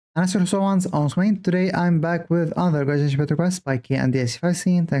Answer so one's on screen. Today I'm back with another graduation request by K and the AC5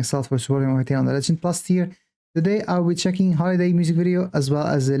 scene. Thanks a lot for supporting my team on the Legend Plus tier. Today I'll be checking holiday music video as well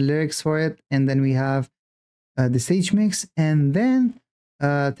as the lyrics for it, and then we have the stage mix, and then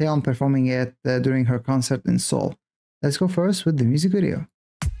Taeyeon performing it during her concert in Seoul. Let's go first with the music video.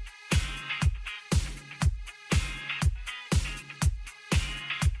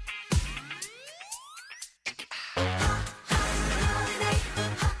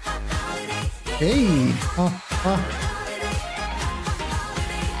 Hey!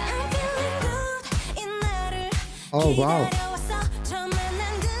 Oh wow!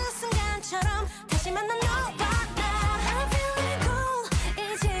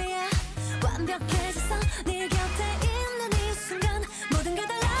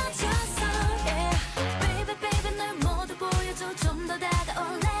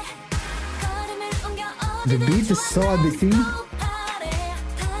 The beat is so addicting.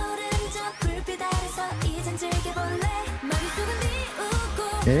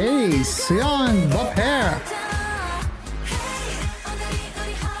 Hey, Taeyeon, bob hair.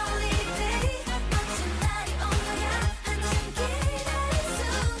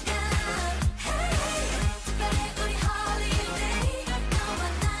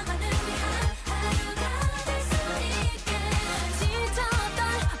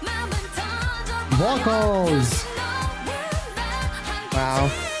 Vocals. Wow.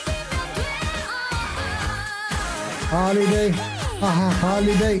 Holiday.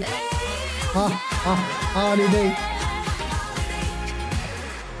 Holiday. Holiday.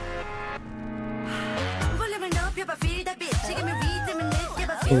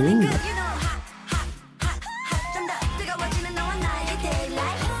 Ooh.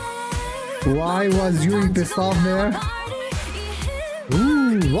 Why was Yuri pissed off there?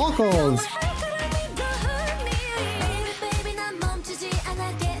 Ooh, vocals.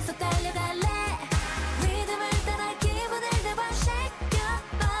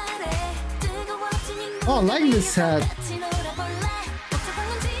 Oh, I like this set.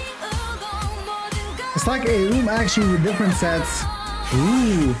 It's like a room actually with different sets.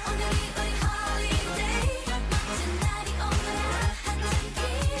 Ooh.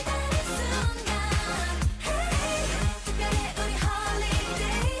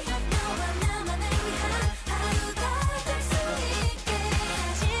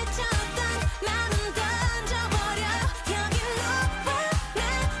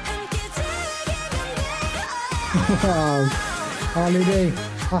 Wow. Holiday.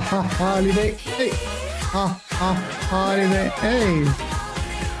 Holiday. Hey. Holiday. Hey.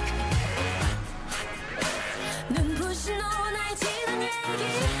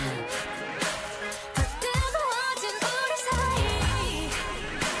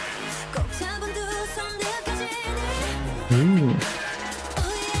 Ooh.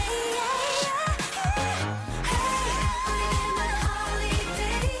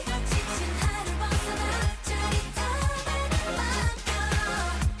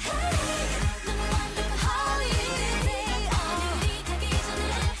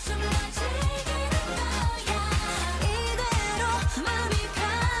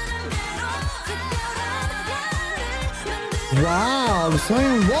 Wow,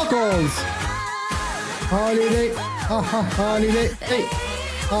 swinging vocals. Holiday, holiday, hey,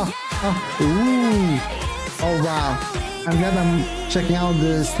 ooh, oh wow. I'm glad I'm checking out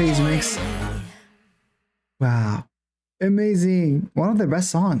the stage mix. Wow, amazing. One of the best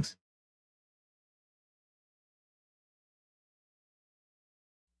songs.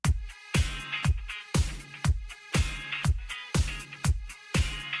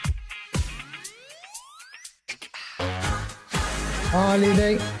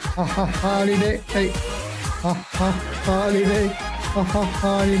 Holiday, holiday, hey, holiday,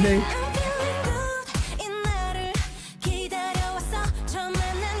 holiday.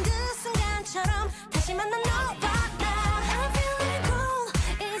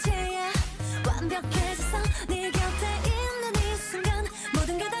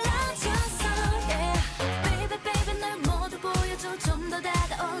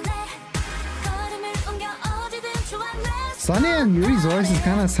 Sunny and Yuri's voices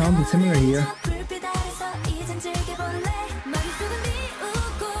kind of sounded similar here.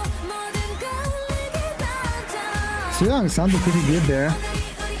 Taeyeon sounded pretty good there.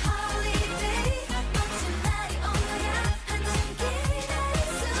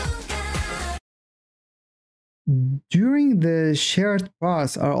 During the shared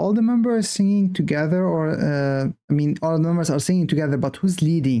parts, are all the members singing together, or I mean, all the members are singing together, but who's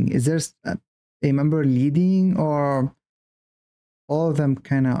leading? Is there a member leading, or all of them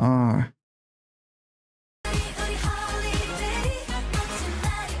kind of are?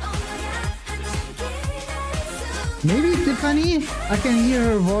 Maybe Tiffany? I can hear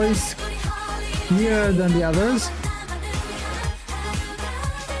her voice clearer than the others.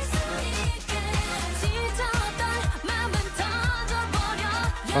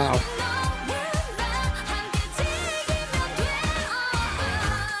 Wow.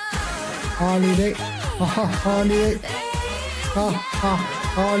 Holiday. Haha, holiday. Haha,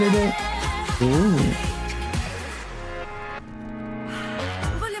 holiday. Ooh.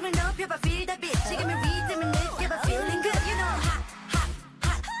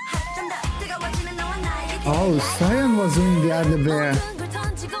 Oh, Taeyeon was doing the ad there.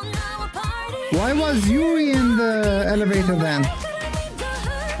 Why was Yuri in the elevator then?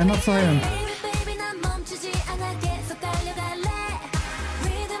 And not Taeyeon?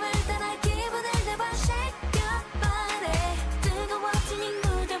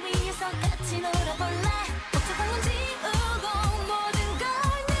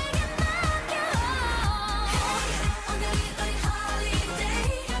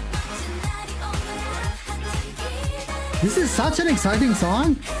 This is such an exciting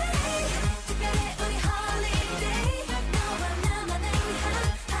song.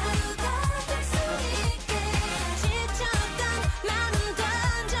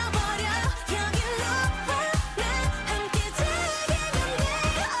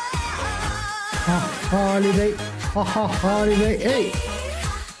 Holiday, holiday, hey,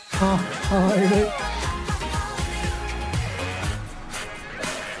 holiday.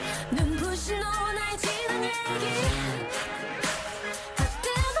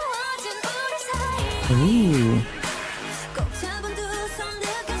 Ooh.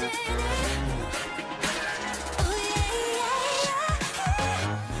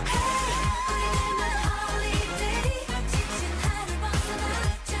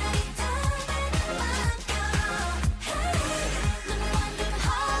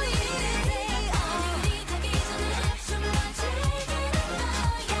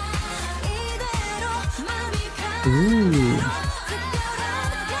 Ooh.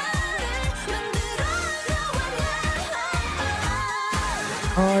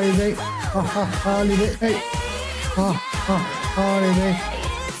 Holiday, holiday, hey, holiday.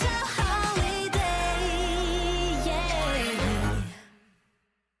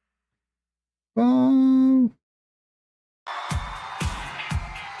 Oh.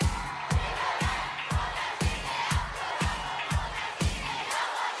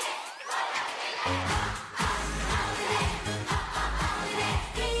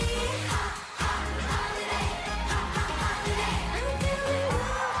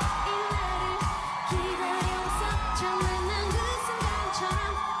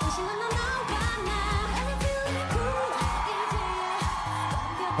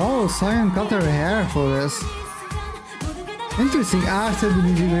 Oh, Taeyeon cut her hair for this. Interesting, after the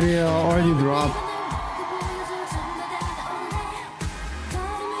music video already dropped.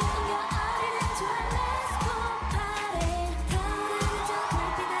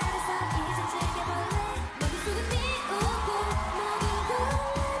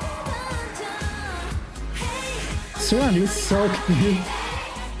 Suran is so cute.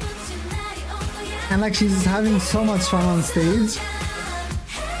 And like she's having so much fun on stage.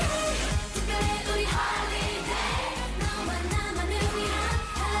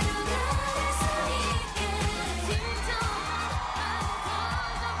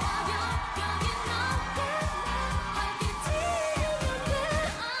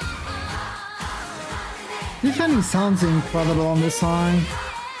 Tiffany sounds incredible on this song.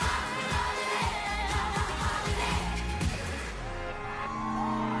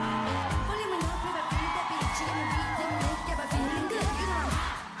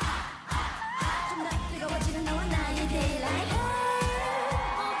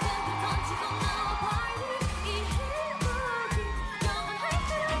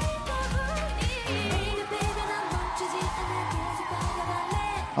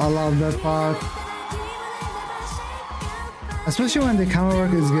 I love that part. Especially when the camera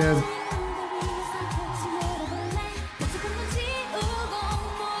work is good.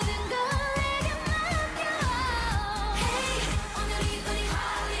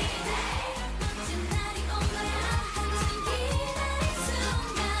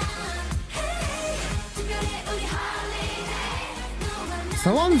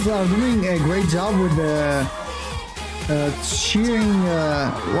 Someone's doing a great job with the cheering,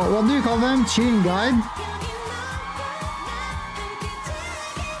 what do you call them? Cheering guide?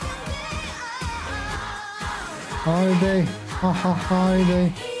 Holiday, haha,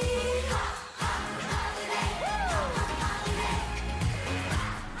 holiday.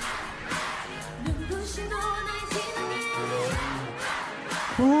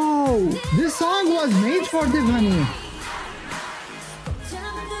 Oh, this song was made for Tiffany.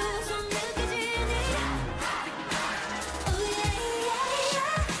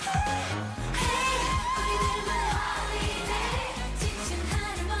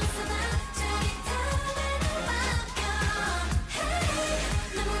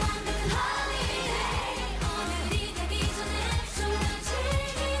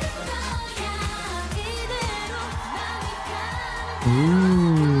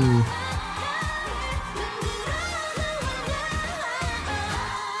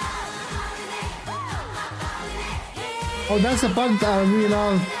 Oh, that's the part that I really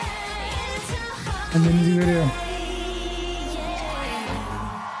love in the music video.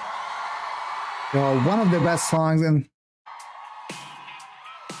 Yo, one of the best songs. And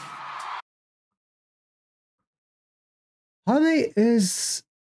Holiday is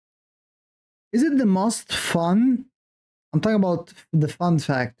it the most fun? I'm talking about the fun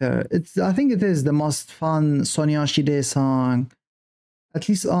factor. I think it is the most fun Soñyoshide song, at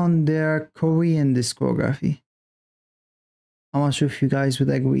least on their Korean discography. I'm not sure if you guys would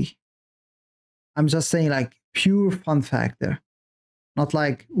agree. I'm just saying like pure fun factor. Not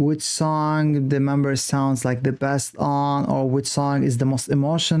like which song the member sounds like the best on, or which song is the most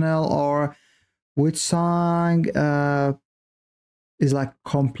emotional, or which song is like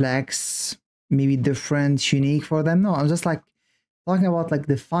complex, maybe different, unique for them. No, I'm just like talking about like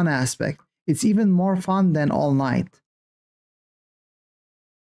the fun aspect. It's even more fun than All Night.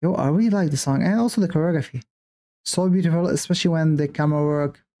 Yo, I really like the song, and also the choreography. So beautiful, especially when the camera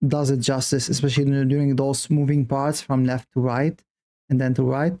work does it justice, especially during those moving parts from left to right and then to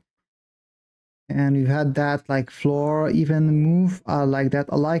right. And we've had that like floor even move. I like that.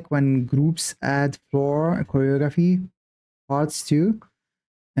 I like when groups add floor choreography parts too.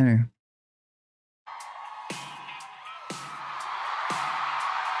 Anyway.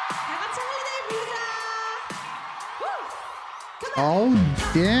 Oh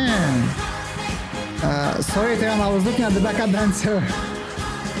damn. Sorry Taeyeon, I was looking at the backup dancer.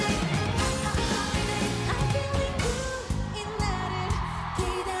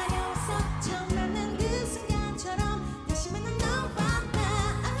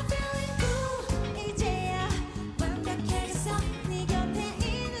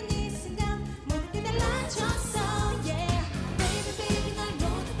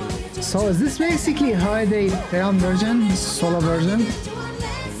 So is this basically Holiday Taeyeon version, solo version?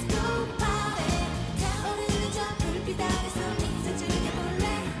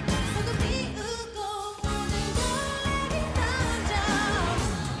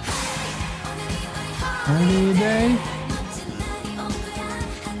 Holiday.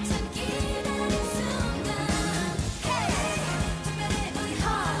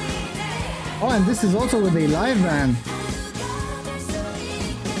 Oh, and this is also with a live band.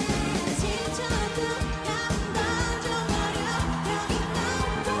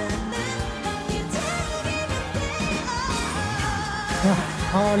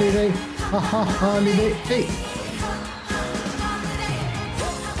 Holiday, holiday, hey.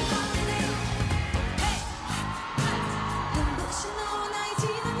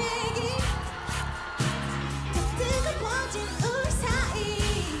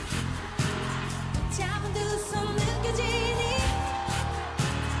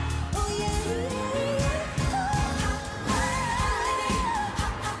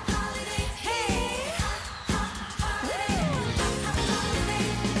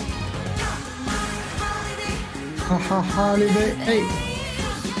 Holiday, hey.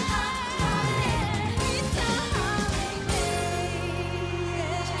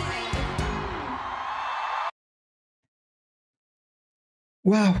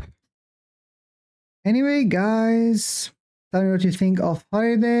 Wow. Anyway, guys, tell me what you think of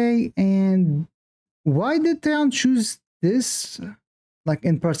Holiday, and why did Taeyeon choose this, like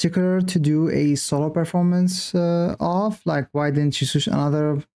in particular, to do a solo performance of? Like, why didn't you choose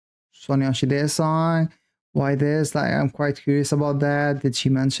another Soñyoshide song? Why this? Like, I'm quite curious about that. Did she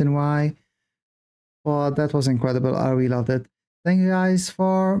mention why? Well, that was incredible. I really loved it. Thank you guys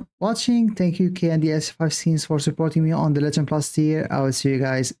for watching. Thank you K and the S5 scenes for supporting me on the Legend Plus tier. I will see you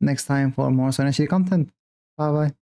guys next time for more Soñyoshide content. Bye bye.